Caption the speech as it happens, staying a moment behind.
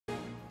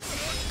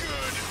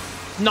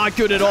Not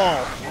good at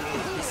all.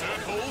 Is that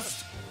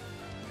host?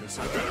 Guess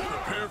I better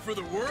prepare for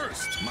the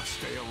worst. Must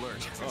stay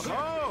alert.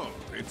 Oh,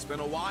 it's been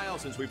a while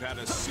since we've had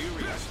a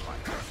serious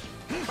fight.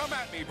 Come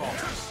at me,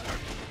 Baltus.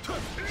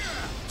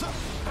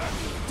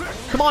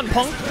 Come on,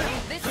 punk.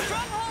 This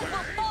stronghold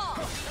will fall.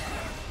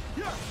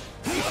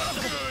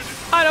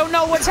 I don't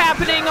know what's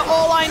happening.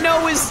 All I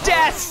know is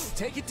death.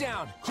 Take it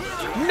down.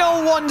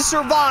 No one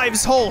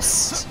survives,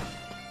 Holst.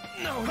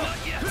 No, not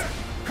yet.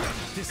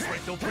 This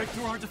rate they'll break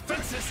through our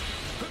defenses.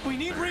 We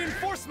need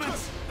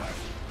reinforcements.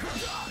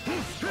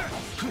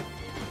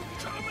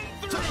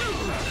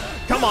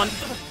 Come on.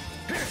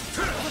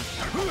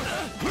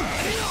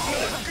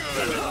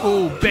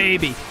 Oh,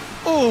 baby.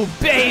 Oh,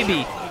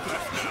 baby.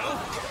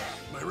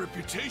 My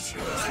reputation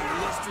as the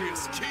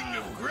illustrious king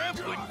of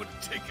grappling would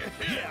take a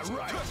hit. Yeah,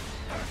 right.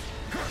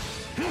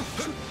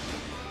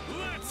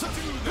 Let's do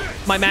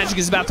this. My magic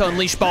is about to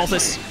unleash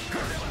Balthus.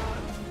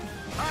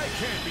 I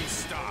can't be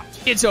stopped.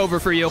 It's over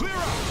for you.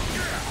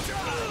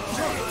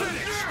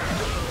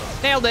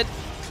 Nailed it.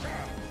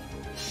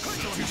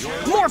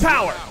 More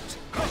power.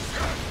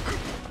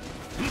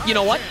 You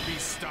know what?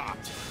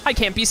 I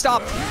can't be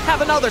stopped.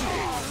 Have another.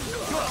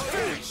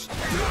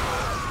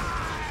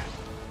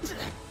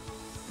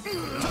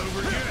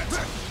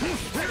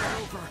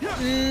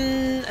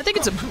 I think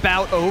it's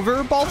about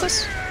over,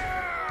 Balthus.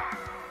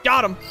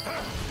 Got him.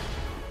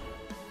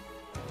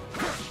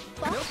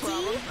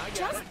 Balti,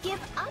 just give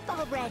up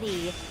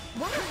already.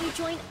 Why don't you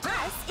join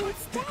us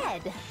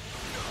instead?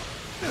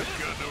 I've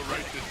got no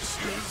right to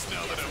choose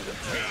now that I'm the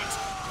king.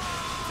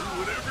 Do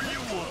whatever you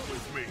want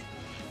with me.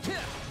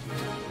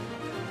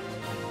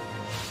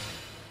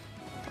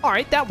 All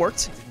right, that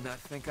worked. Did not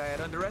think I had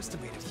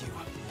underestimated you.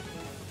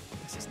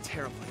 This is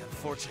terribly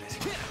unfortunate.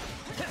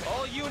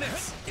 All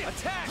units,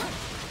 attack!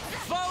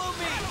 Follow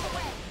me!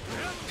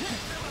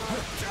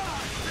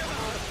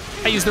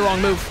 I used the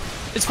wrong move.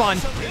 It's fine.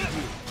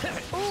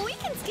 We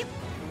can skip.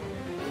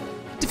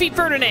 Defeat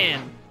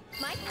Ferdinand.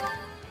 My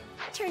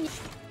turn.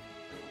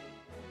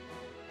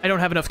 I don't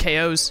have enough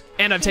KOs,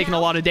 and I've taken a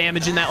lot of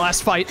damage in that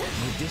last fight.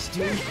 This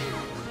dude.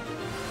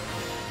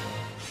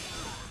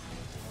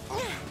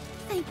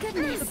 Thank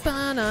goodness.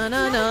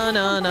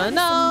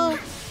 Ba-na-na-na-na-na.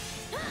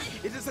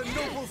 It is a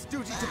noble's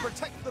duty to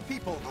protect the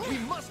people. We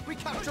must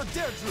recapture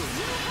Deirdre.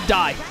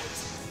 Die.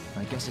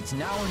 I guess it's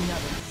now or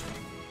never.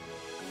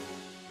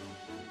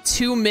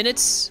 2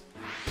 minutes,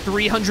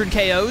 300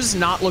 KOs,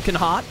 not looking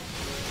hot.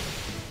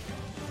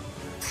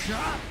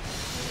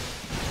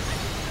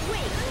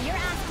 Wait, you're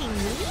asking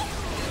me?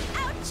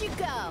 Out you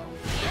go.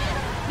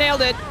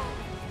 Nailed it.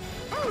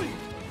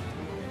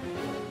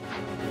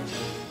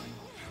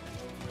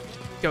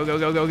 Go, go,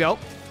 go, go, go.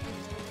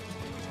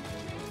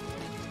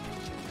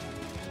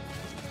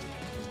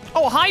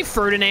 Oh, hi,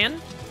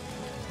 Ferdinand.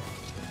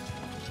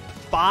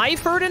 Bye,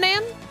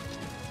 Ferdinand?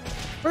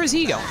 Where is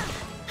he going?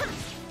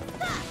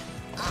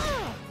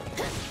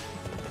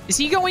 Is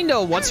he going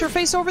to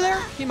what's-her-face over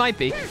there? He might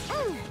be.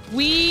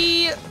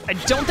 I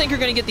don't think we're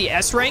going to get the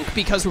S rank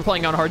because we're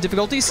playing on hard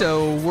difficulty,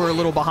 so we're a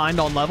little behind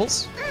on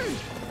levels.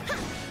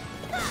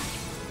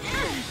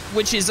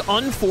 Which is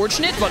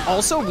unfortunate, but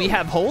also we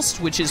have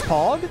Holst, which is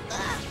Pog.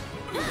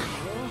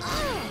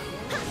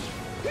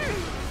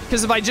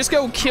 Because if I just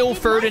go kill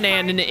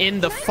Ferdinand and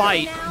end the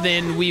fight,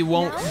 then we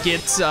won't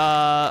get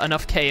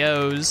enough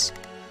KOs.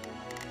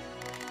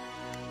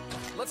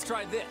 Let's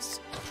try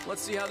this.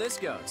 Let's see how this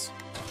goes.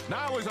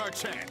 Now is our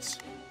chance.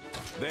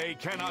 They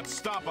cannot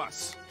stop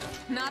us.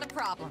 Not a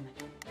problem.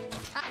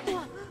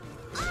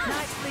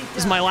 This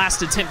is my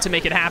last attempt to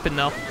make it happen,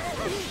 though.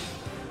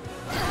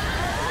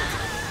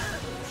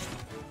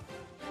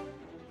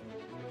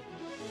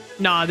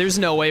 Nah, there's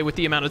no way with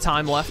the amount of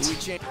time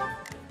left.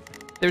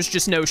 There's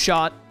just no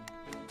shot.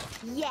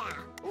 Yeah,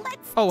 let's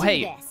Oh, do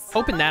hey, this.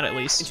 open that at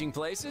least. Changing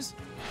places.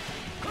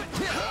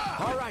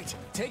 All right,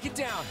 take it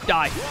down.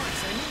 Die.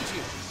 Lawrence, I need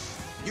you.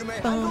 You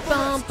may Bum, handle the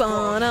bum, rest, Thor.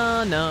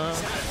 ba-na-na.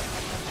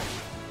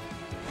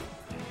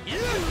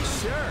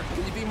 Sure.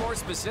 Can you be more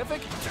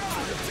specific?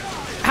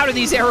 How do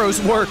these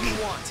arrows work? What do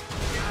you want?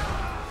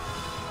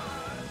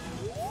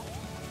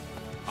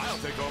 I'll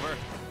take over.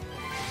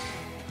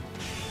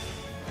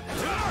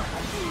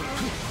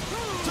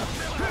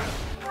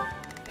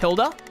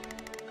 Hilda?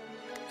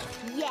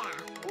 Yeah,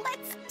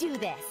 let's do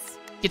this.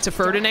 Get to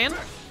Ferdinand?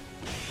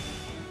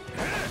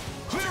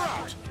 Clear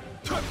out.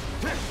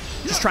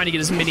 Just trying to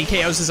get as many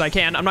KOs as I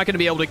can. I'm not going to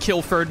be able to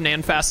kill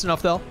Ferdinand fast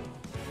enough, though.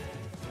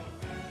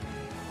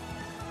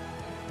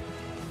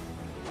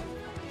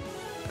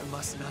 I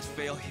must not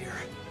fail here.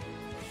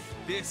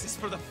 This is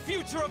for the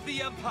future of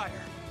the Empire.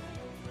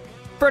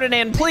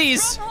 Ferdinand,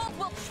 please! Stronghold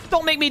will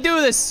Don't make me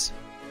do this!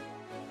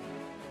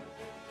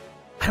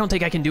 I don't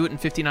think I can do it in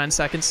 59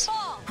 seconds.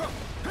 fall.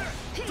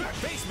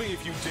 Face me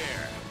if you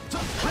dare.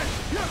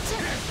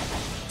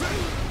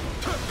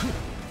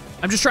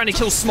 I'm just trying to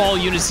kill small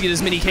units to get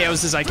as many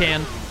KOs as I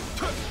can.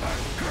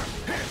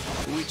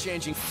 Are we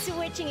changing?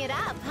 Switching it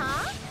up,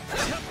 huh?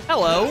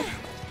 Hello.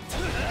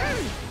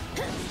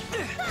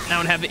 I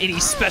don't have any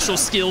special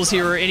skills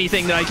here or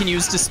anything that I can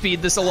use to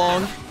speed this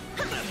along.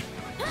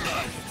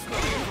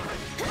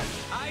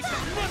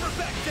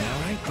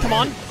 Come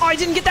on. Oh, I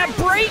didn't get that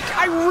break.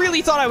 I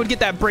really thought I would get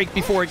that break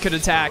before it could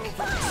attack.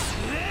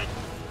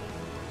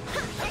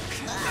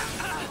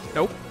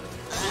 Nope.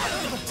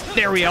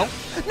 There we go.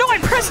 No, I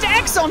pressed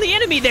X on the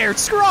enemy there.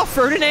 Screw off,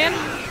 Ferdinand.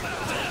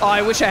 Oh,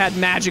 I wish I had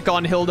magic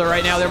on Hilda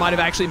right now. There might have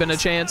actually been a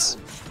chance.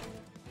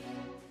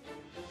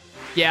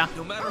 Yeah,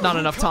 not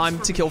enough time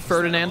to kill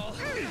Ferdinand.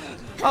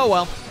 Oh,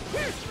 well.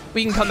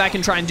 We can come back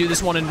and try and do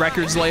this one in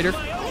records later.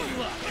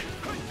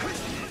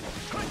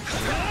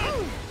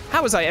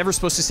 How was I ever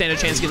supposed to stand a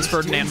chance against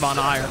Ferdinand von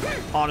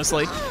Aegir,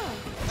 honestly?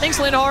 Thanks,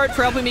 Linhart,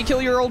 for helping me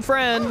kill your old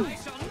friend.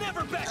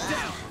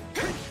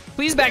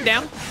 Please back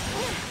down.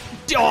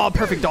 Oh,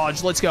 perfect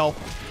dodge. Let's go.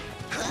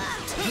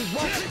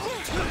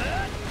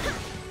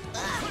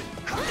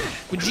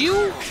 Would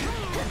you...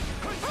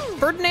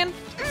 Ferdinand?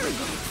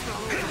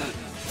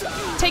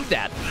 Take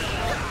that.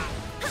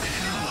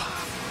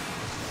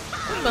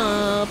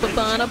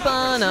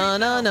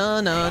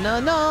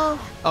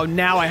 Oh,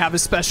 now I have a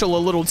special a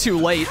little too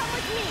late.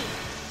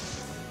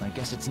 I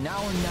guess it's now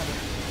or never.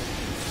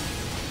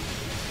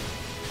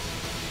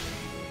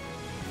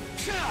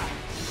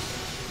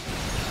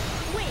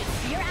 Wait,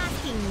 you're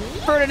asking me?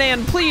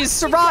 Ferdinand, please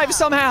survive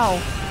somehow.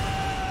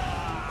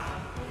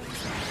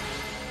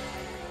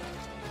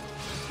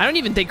 I don't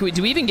even think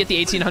do we even get the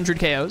 1800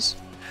 KOs?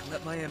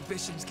 Let my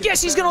ambitions get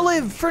Yes, he's gonna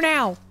live for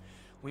now.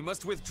 We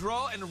must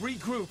withdraw and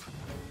regroup.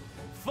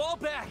 Fall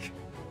back.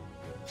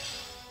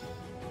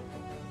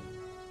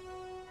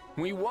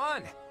 We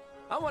won!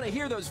 I want to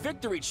hear those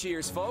victory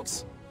cheers,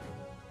 folks.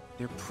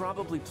 They're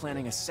probably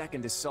planning a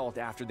second assault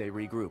after they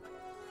regroup.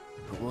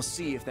 But we'll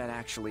see if that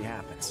actually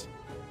happens.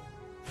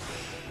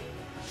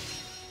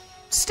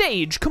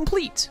 Stage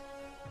complete.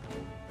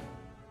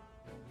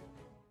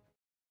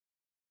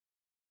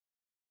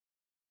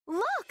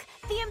 Look!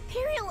 The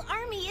Imperial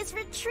army is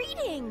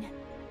retreating!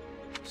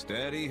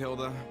 Steady,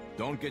 Hilda.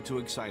 Don't get too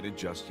excited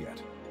just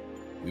yet.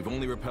 We've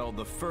only repelled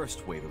the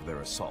first wave of their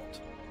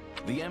assault.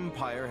 The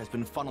Empire has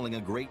been funneling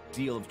a great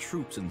deal of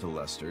troops into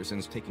Leicester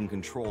since taking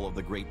control of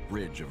the Great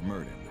Bridge of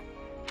Myrden.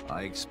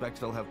 I expect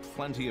they'll have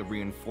plenty of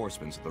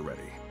reinforcements at the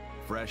ready,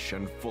 fresh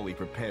and fully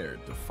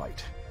prepared to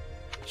fight.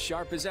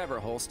 Sharp as ever,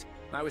 Holst.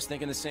 I was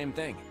thinking the same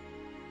thing.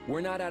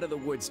 We're not out of the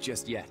woods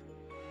just yet.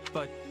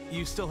 But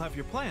you still have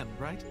your plan,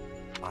 right?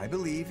 I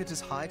believe it is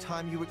high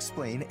time you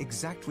explain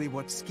exactly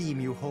what scheme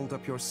you hold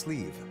up your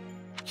sleeve.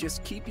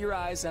 Just keep your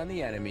eyes on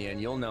the enemy and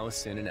you'll know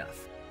soon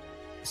enough.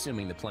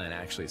 Assuming the plan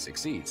actually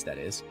succeeds, that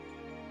is.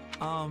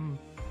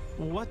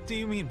 What do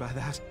you mean by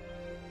that?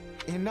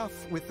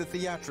 Enough with the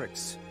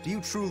theatrics. Do you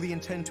truly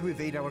intend to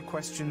evade our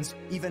questions,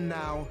 even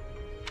now?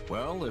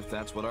 Well, if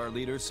that's what our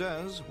leader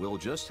says, we'll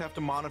just have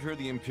to monitor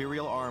the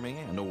Imperial army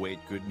and await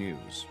good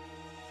news.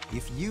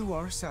 If you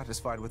are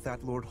satisfied with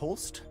that, Lord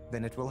Holst,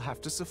 then it will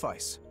have to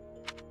suffice.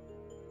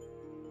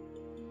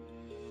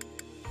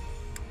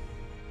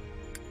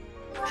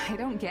 I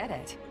don't get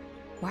it.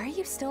 Why are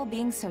you still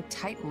being so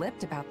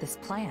tight-lipped about this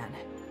plan?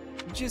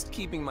 Just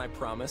keeping my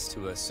promise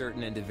to a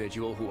certain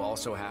individual who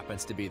also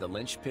happens to be the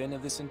linchpin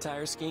of this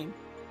entire scheme.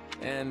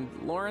 And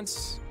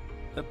Lawrence,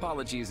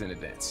 apologies in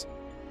advance.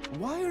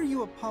 Why are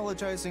you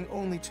apologizing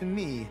only to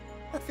me?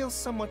 That feels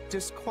somewhat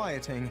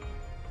disquieting.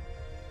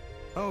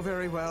 Oh,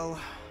 very well.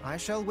 I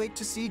shall wait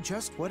to see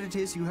just what it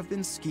is you have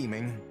been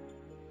scheming.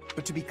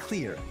 But to be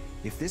clear,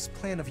 if this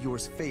plan of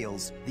yours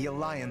fails, the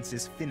Alliance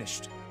is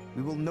finished.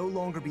 We will no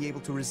longer be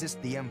able to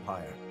resist the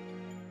Empire.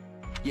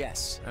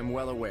 Yes, I'm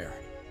well aware.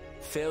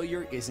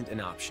 Failure isn't an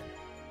option.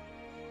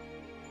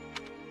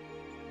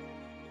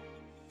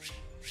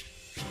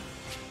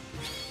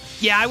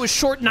 Yeah, I was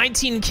short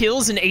 19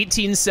 kills in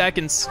 18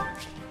 seconds.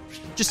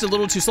 Just a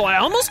little too slow. I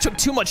almost took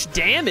too much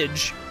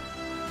damage.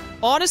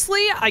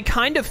 Honestly, I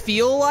kind of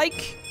feel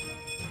like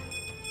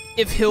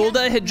if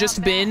Hilda had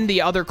just been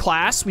the other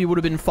class, we would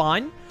have been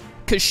fine.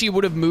 Because she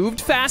would have moved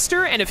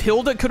faster, and if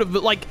Hilda could have,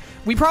 like,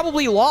 we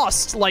probably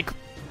lost, like,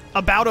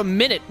 about a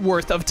minute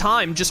worth of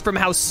time just from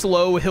how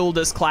slow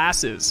Hilda's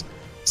class is,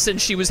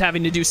 since she was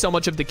having to do so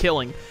much of the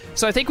killing.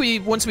 So I think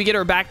once we get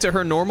her back to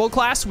her normal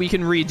class, we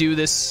can redo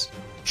this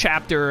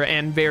chapter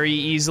and very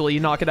easily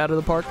knock it out of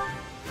the park.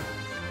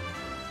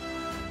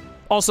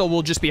 Also,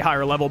 we'll just be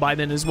higher level by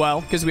then as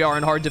well, because we are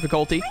in hard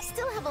difficulty. I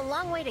still have a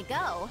long way to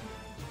go.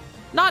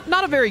 Not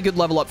a very good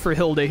level up for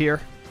Hilda here.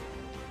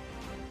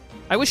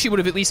 I wish she would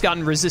have at least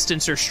gotten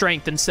resistance or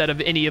strength instead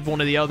of any of one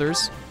of the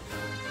others.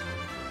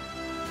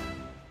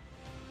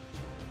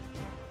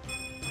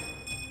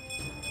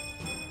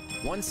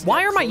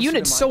 Why are my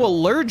units so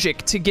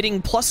allergic to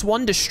getting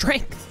 +1 to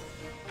strength?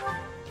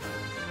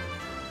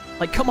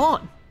 Like, come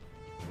on.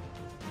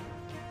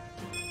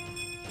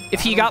 If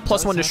he got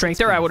 +1 to strength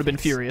there, I would have been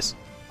furious.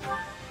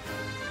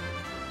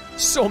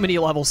 So many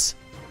levels.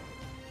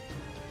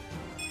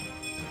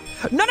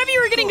 None of you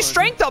are getting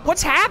strength up.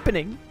 What's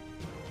happening?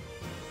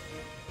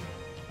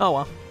 Oh,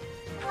 well.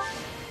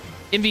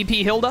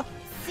 MVP Hilda?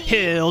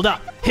 Hilda!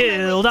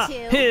 Hilda!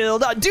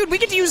 Hilda! Dude, we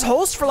get to use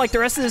Holst for, like, the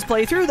rest of this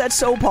playthrough? That's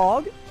so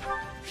pog.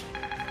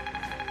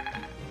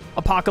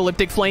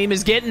 Apocalyptic Flame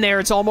is getting there.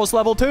 It's almost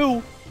level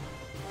 2.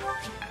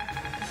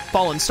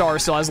 Fallen Star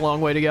still has a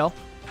long way to go.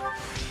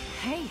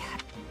 Hey.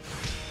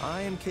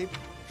 I am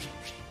capable.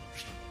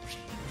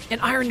 An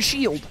Iron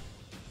Shield.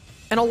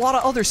 And a lot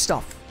of other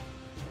stuff.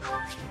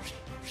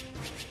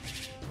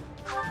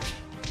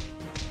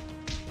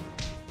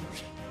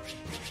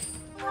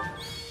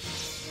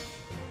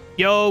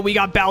 Yo, we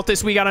got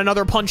Balthus, we got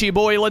another punchy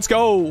boy, let's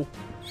go!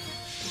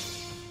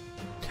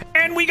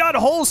 And we got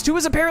Holst, who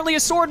is apparently a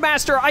sword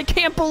master. I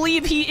can't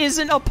believe he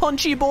isn't a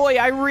punchy boy.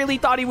 I really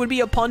thought he would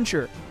be a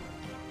puncher.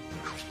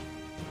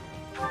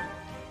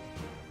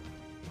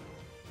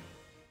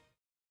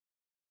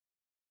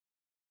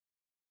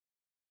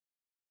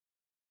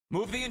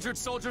 Move the injured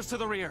soldiers to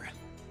the rear.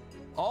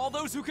 All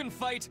those who can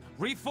fight,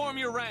 reform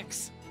your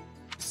ranks.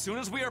 As soon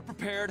as we are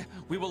prepared,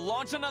 we will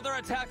launch another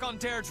attack on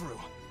Deirdre.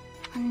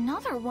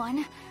 Another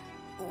one?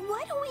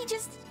 Why don't we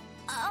just,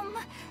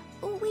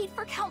 wait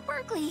for Count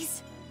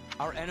Berkeley's?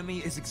 Our enemy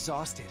is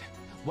exhausted,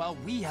 while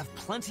we have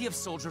plenty of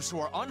soldiers who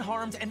are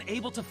unharmed and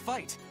able to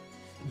fight.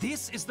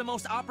 This is the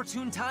most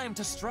opportune time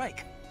to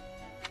strike.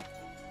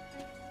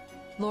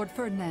 Lord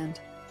Ferdinand.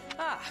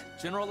 Ah,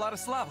 General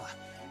Ladislava.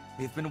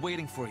 We've been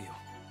waiting for you.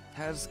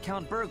 Has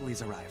Count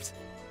Berkeley's arrived?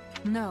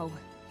 No,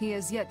 he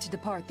has yet to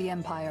depart the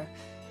Empire.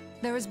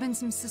 There has been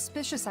some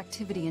suspicious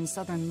activity in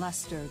southern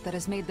Leicester that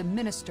has made the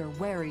Minister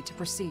wary to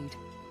proceed.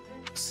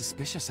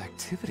 Suspicious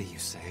activity, you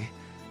say?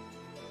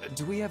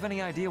 Do we have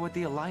any idea what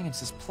the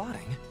Alliance is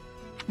plotting?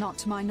 Not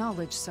to my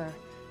knowledge, sir.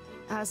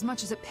 As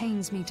much as it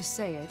pains me to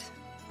say it,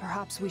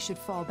 perhaps we should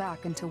fall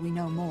back until we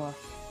know more.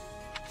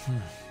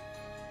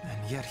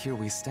 And yet here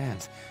we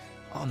stand,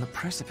 on the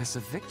precipice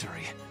of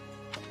victory.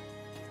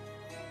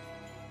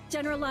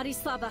 General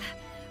Ladislava,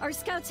 our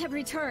scouts have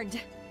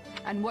returned.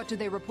 And what do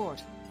they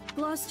report?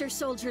 Gloucester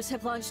soldiers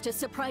have launched a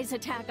surprise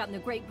attack on the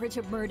Great Bridge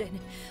of Murden.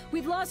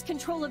 We've lost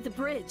control of the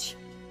bridge.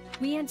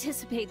 We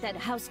anticipate that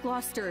House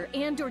Gloucester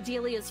and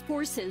Ordelia's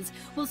forces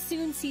will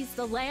soon seize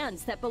the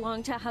lands that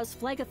belong to House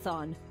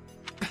Phlegethon.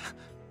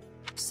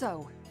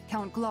 So,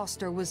 Count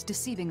Gloucester was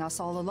deceiving us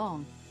all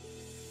along.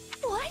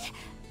 What?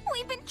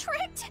 We've been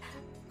tricked?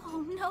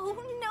 Oh no,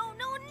 no,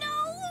 no,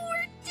 no!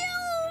 We're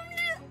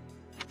doomed!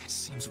 It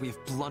seems we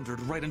have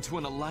blundered right into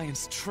an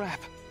Alliance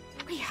trap.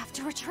 We have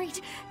to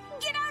retreat.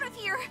 Get out of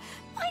here!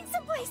 Find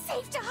someplace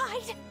safe to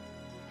hide!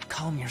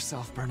 Calm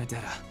yourself,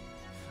 Bernadetta.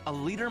 A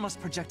leader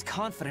must project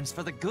confidence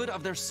for the good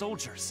of their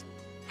soldiers.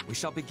 We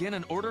shall begin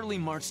an orderly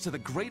march to the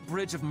Great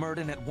Bridge of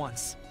Murden at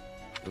once.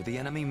 Though the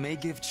enemy may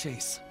give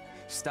chase,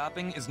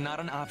 stopping is not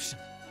an option.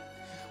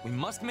 We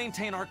must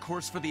maintain our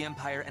course for the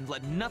Empire and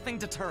let nothing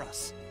deter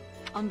us.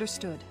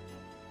 Understood.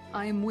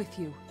 I am with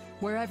you,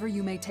 wherever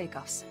you may take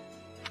us.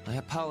 I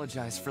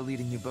apologize for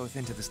leading you both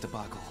into this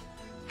debacle.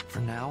 For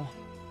now,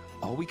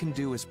 all we can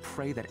do is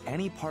pray that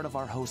any part of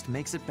our host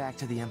makes it back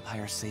to the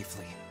Empire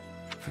safely.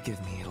 Forgive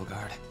me,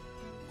 Edelgard.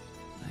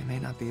 I may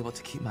not be able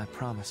to keep my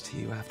promise to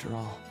you after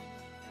all.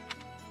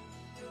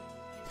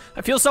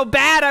 I feel so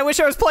bad. I wish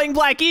I was playing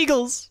Black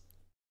Eagles.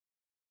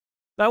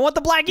 I want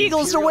the Black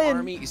Eagles to win. The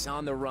army is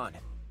on the run.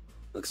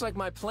 Looks like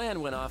my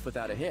plan went off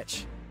without a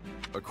hitch.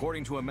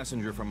 According to a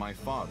messenger from my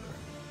father,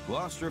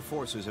 Gloucester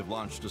forces have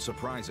launched a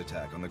surprise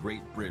attack on the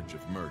Great Bridge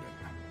of Murden.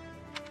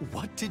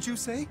 What did you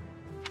say?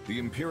 The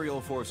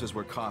Imperial forces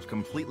were caught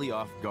completely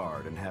off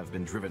guard and have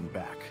been driven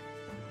back.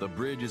 The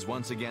bridge is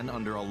once again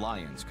under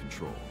Alliance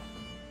control.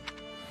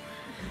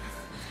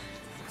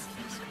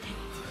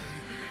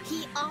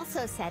 He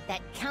also said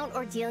that Count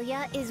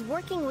Ordelia is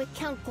working with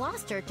Count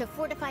Gloucester to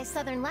fortify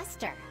southern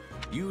Leicester.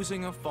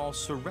 Using a false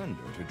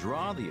surrender to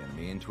draw the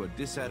enemy into a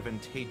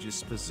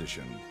disadvantageous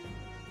position.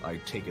 I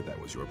take it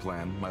that was your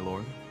plan, my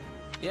lord?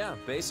 Yeah,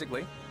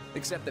 basically.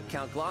 Except that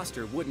Count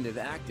Gloucester wouldn't have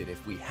acted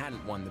if we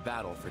hadn't won the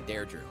battle for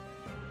Deirdre.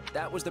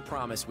 That was the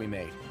promise we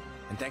made.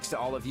 And thanks to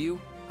all of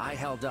you, I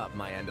held up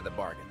my end of the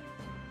bargain.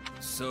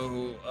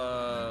 So,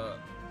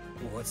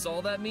 what's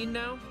all that mean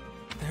now?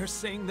 They're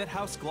saying that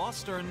House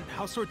Gloucester and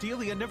House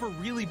Ordelia never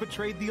really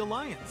betrayed the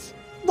Alliance.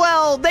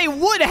 Well, they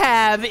would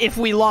have if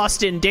we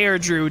lost in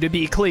Deirdre, to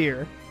be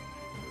clear.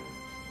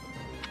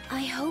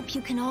 I hope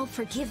you can all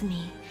forgive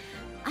me.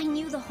 I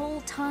knew the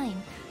whole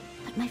time,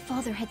 but my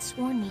father had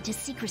sworn me to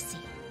secrecy.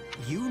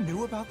 You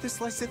knew about this,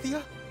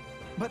 Lysithea?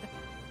 But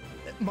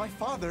my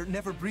father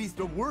never breathed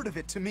a word of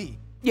it to me.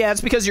 Yeah,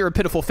 it's because you're a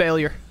pitiful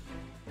failure.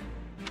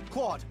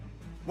 Claude,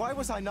 why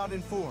was I not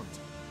informed?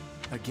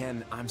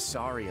 Again, I'm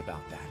sorry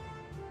about that.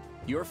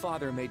 Your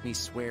father made me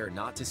swear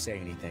not to say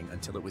anything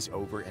until it was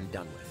over and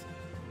done with.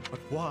 But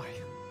why?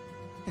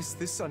 Is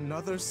this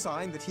another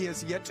sign that he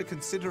has yet to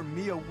consider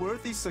me a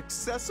worthy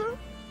successor?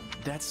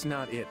 That's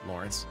not it,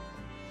 Lawrence.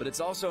 But it's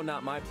also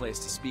not my place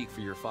to speak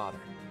for your father.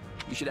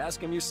 You should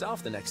ask him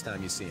yourself the next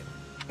time you see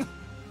him.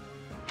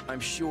 I'm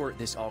sure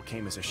this all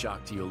came as a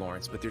shock to you,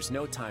 Lawrence, but there's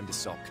no time to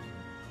sulk.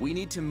 We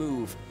need to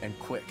move, and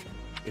quick.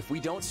 If we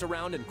don't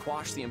surround and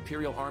quash the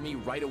Imperial army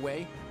right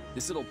away,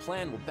 this little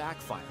plan will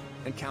backfire,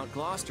 and Count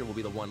Gloucester will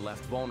be the one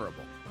left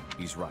vulnerable.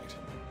 He's right.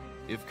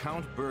 If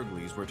Count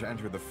Berkeley's were to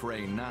enter the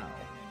fray now,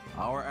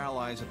 our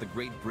allies at the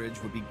Great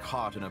Bridge would be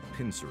caught in a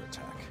pincer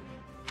attack.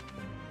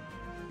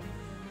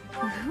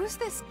 Who's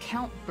this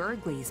Count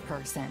Burgley's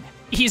person?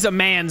 He's a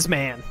man's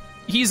man.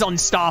 He's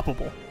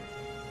unstoppable.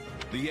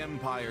 The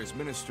Empire's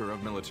Minister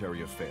of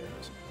Military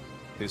Affairs.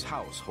 His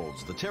house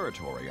holds the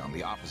territory on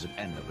the opposite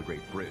end of the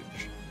Great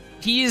Bridge.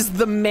 He is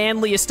the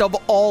manliest of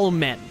all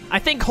men. I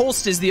think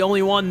Holst is the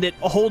only one that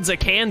holds a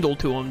candle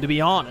to him, to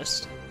be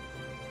honest.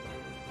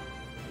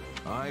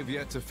 I've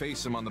yet to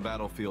face him on the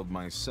battlefield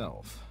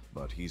myself,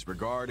 but he's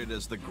regarded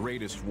as the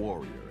greatest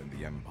warrior in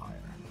the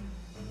Empire.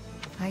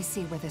 I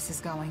see where this is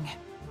going.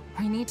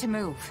 We need to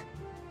move.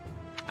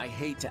 I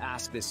hate to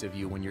ask this of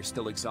you when you're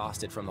still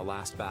exhausted from the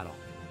last battle,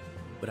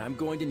 but I'm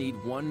going to need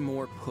one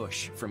more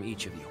push from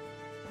each of you.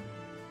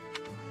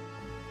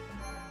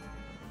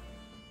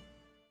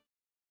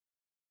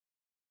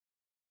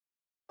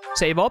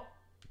 Save up.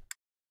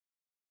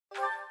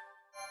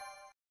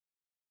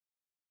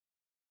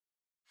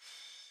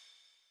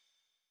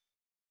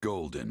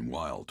 Golden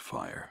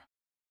Wildfire.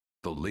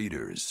 The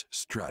leader's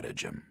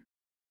stratagem.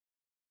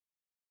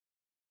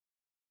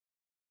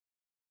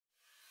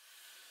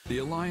 The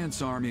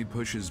Alliance army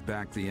pushes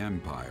back the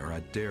Empire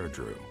at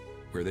Deirdre,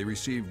 where they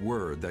receive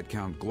word that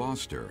Count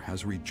Gloucester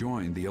has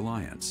rejoined the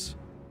Alliance.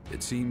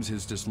 It seems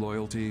his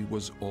disloyalty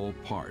was all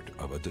part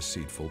of a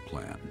deceitful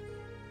plan.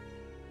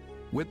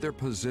 With their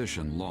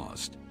position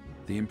lost,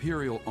 the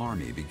Imperial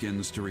army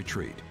begins to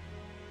retreat.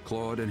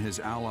 Claude and his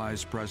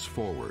allies press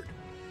forward,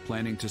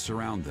 planning to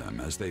surround them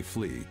as they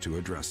flee to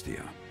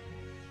Adrestia.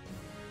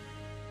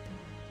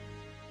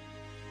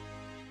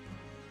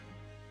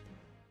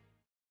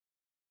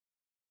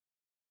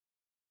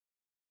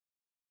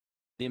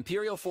 The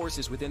Imperial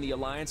forces within the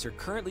Alliance are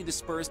currently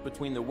dispersed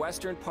between the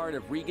western part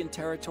of Regan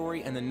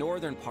territory and the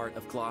northern part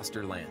of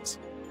Gloucester lands.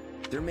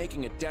 They're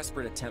making a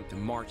desperate attempt to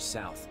march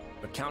south,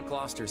 but Count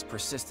Gloucester's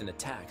persistent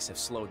attacks have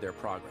slowed their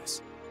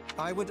progress.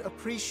 I would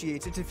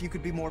appreciate it if you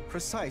could be more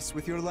precise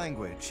with your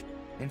language.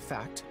 In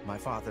fact, my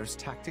father's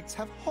tactics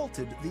have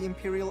halted the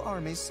Imperial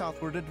Army's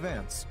southward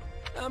advance.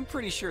 I'm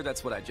pretty sure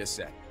that's what I just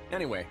said.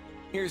 Anyway,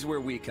 here's where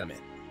we come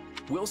in.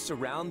 We'll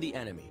surround the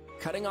enemy,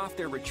 cutting off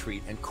their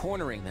retreat and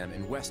cornering them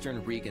in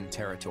western Regan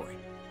territory.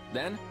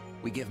 Then,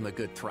 we give them a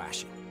good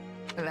thrashing.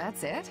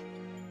 That's it?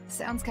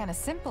 Sounds kinda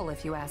simple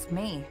if you ask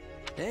me.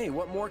 Hey,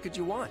 what more could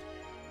you want?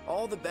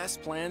 All the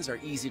best plans are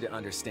easy to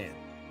understand.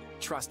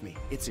 Trust me,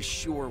 it's a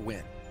sure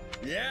win.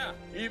 Yeah,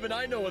 even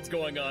I know what's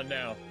going on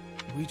now.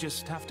 We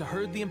just have to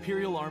herd the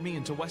Imperial Army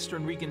into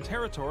Western Regan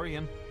territory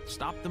and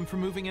stop them from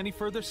moving any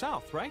further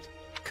south, right?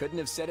 Couldn't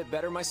have said it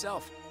better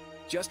myself.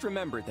 Just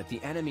remember that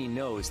the enemy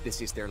knows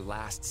this is their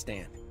last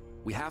stand.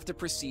 We have to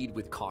proceed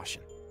with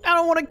caution. I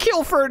don't want to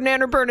kill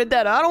Ferdinand or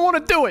Bernadetta. I don't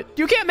want to do it.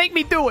 You can't make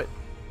me do it.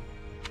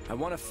 I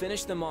want to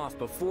finish them off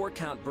before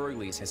Count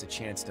Burgley's has a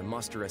chance to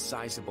muster a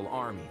sizable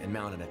army and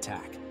mount an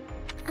attack.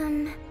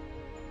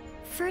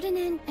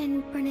 Ferdinand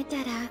and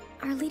Bernadetta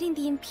are leading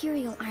the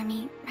Imperial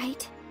Army,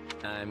 right?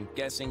 I'm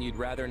guessing you'd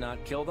rather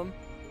not kill them?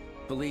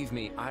 Believe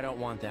me, I don't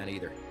want that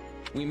either.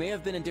 We may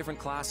have been in different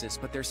classes,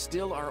 but they're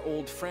still our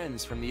old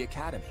friends from the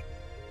Academy.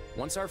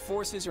 Once our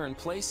forces are in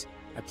place,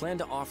 I plan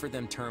to offer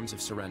them terms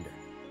of surrender.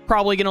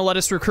 Probably gonna let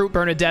us recruit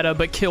Bernadetta,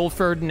 but kill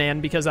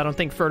Ferdinand because I don't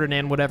think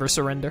Ferdinand would ever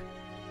surrender.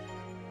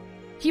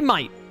 He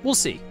might. We'll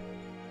see.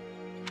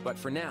 But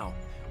for now,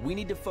 we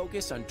need to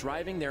focus on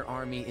driving their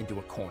army into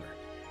a corner.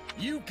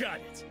 You got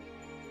it.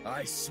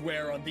 I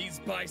swear on these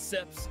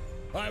biceps,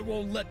 I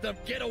won't let them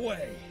get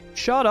away.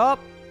 Shut up.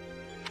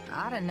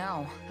 I don't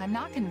know. I'm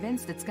not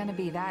convinced it's gonna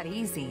be that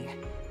easy.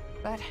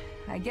 But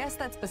I guess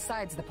that's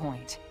besides the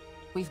point.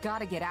 We've got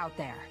to get out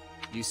there.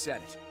 You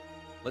said it.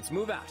 Let's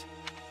move out.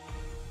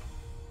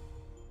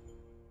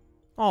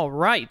 All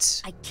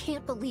right. I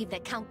can't believe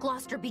that Count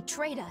Gloucester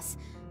betrayed us.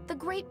 The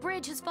Great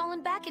Bridge has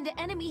fallen back into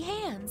enemy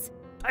hands.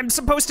 I'm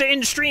supposed to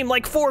end stream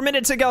like 4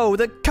 minutes ago.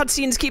 The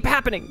cutscenes keep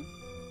happening.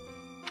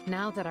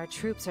 Now that our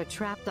troops are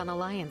trapped on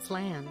Alliance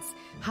lands,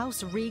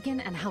 House Regan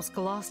and House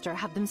Gloucester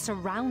have them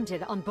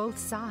surrounded on both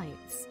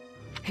sides.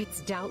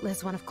 It's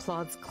doubtless one of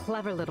Claude's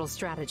clever little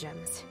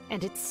stratagems,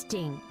 and it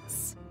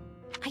stings.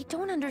 I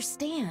don't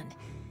understand.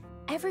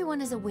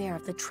 Everyone is aware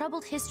of the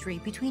troubled history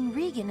between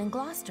Regan and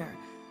Gloucester.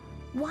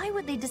 Why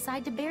would they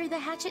decide to bury the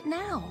hatchet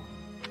now?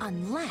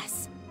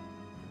 Unless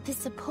this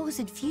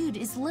supposed feud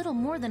is little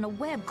more than a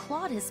web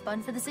Claude has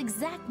spun for this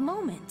exact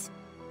moment.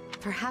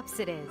 Perhaps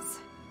it is,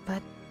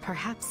 but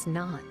perhaps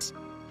not.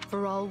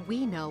 For all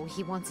we know,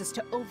 he wants us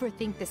to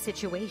overthink the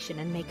situation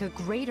and make a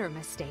greater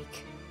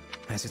mistake.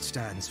 As it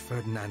stands,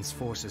 Ferdinand's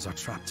forces are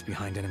trapped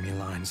behind enemy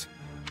lines.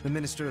 The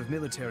Minister of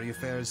Military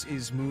Affairs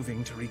is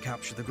moving to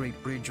recapture the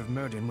Great Bridge of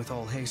Murden with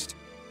all haste.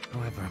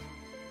 However,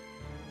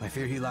 I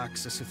fear he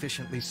lacks a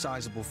sufficiently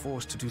sizable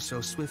force to do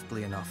so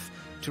swiftly enough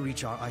to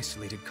reach our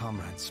isolated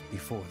comrades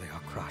before they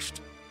are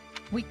crushed.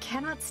 We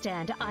cannot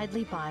stand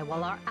idly by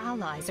while our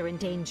allies are in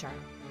danger.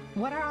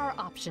 What are our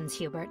options,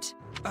 Hubert?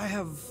 I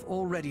have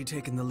already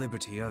taken the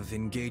liberty of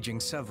engaging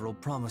several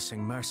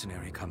promising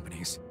mercenary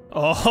companies.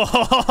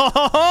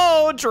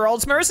 Oh,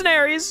 Gerald's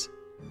mercenaries!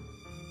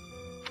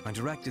 I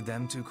directed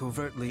them to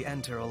covertly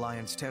enter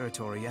Alliance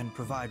territory and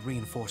provide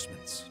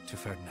reinforcements to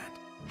Ferdinand.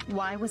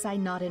 Why was I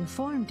not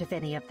informed of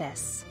any of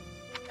this?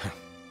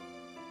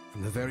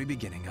 From the very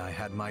beginning, I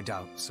had my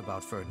doubts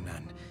about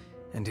Ferdinand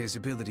and his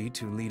ability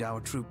to lead our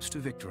troops to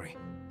victory.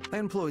 I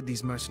employed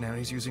these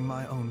mercenaries using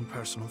my own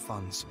personal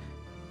funds,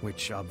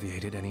 which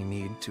obviated any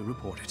need to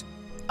report it.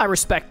 I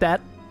respect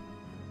that.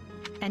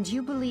 And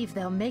you believe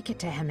they'll make it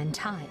to him in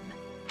time?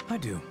 I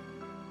do.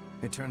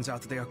 It turns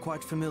out that they are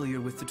quite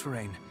familiar with the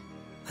terrain.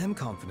 I am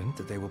confident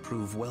that they will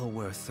prove well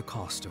worth the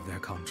cost of their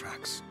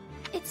contracts.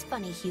 It's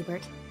funny,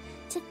 Hubert.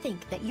 To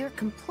think that your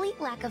complete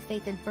lack of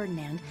faith in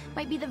Ferdinand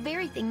might be the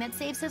very thing that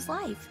saves his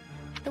life.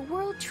 The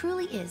world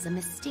truly is a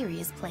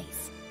mysterious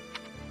place.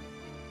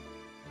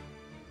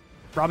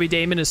 Robbie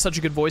Damon is such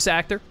a good voice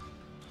actor.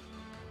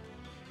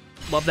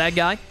 Love that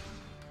guy.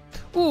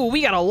 Ooh,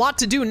 we got a lot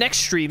to do next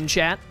stream,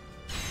 chat.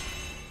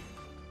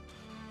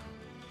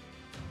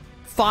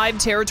 5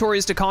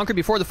 territories to conquer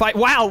before the fight.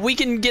 Wow, we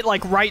can get,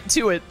 like, right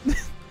to it.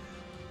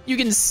 You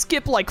can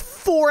skip, like,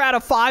 4 out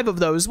of 5 of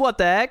those. What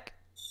the heck?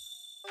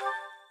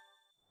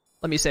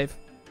 Let me save.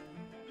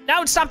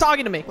 Now stop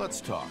talking to me. Let's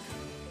talk.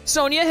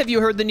 Sonia, have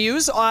you heard the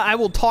news? I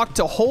will talk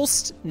to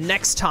Holst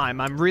next time.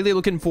 I'm really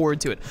looking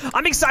forward to it.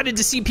 I'm excited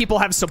to see people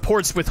have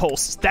supports with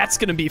Holst. That's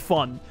going to be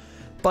fun.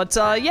 But,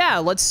 yeah,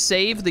 let's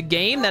save the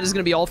game. That is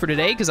going to be all for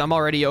today, because I'm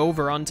already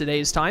over on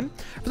today's time.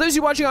 For those of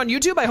you watching on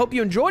YouTube, I hope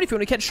you enjoyed. If you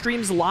want to catch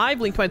streams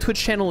live, link to my Twitch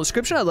channel in the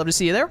description. I'd love to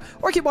see you there.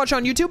 Or keep watching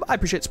on YouTube. I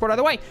appreciate support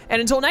either way.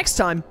 And until next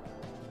time,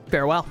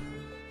 farewell.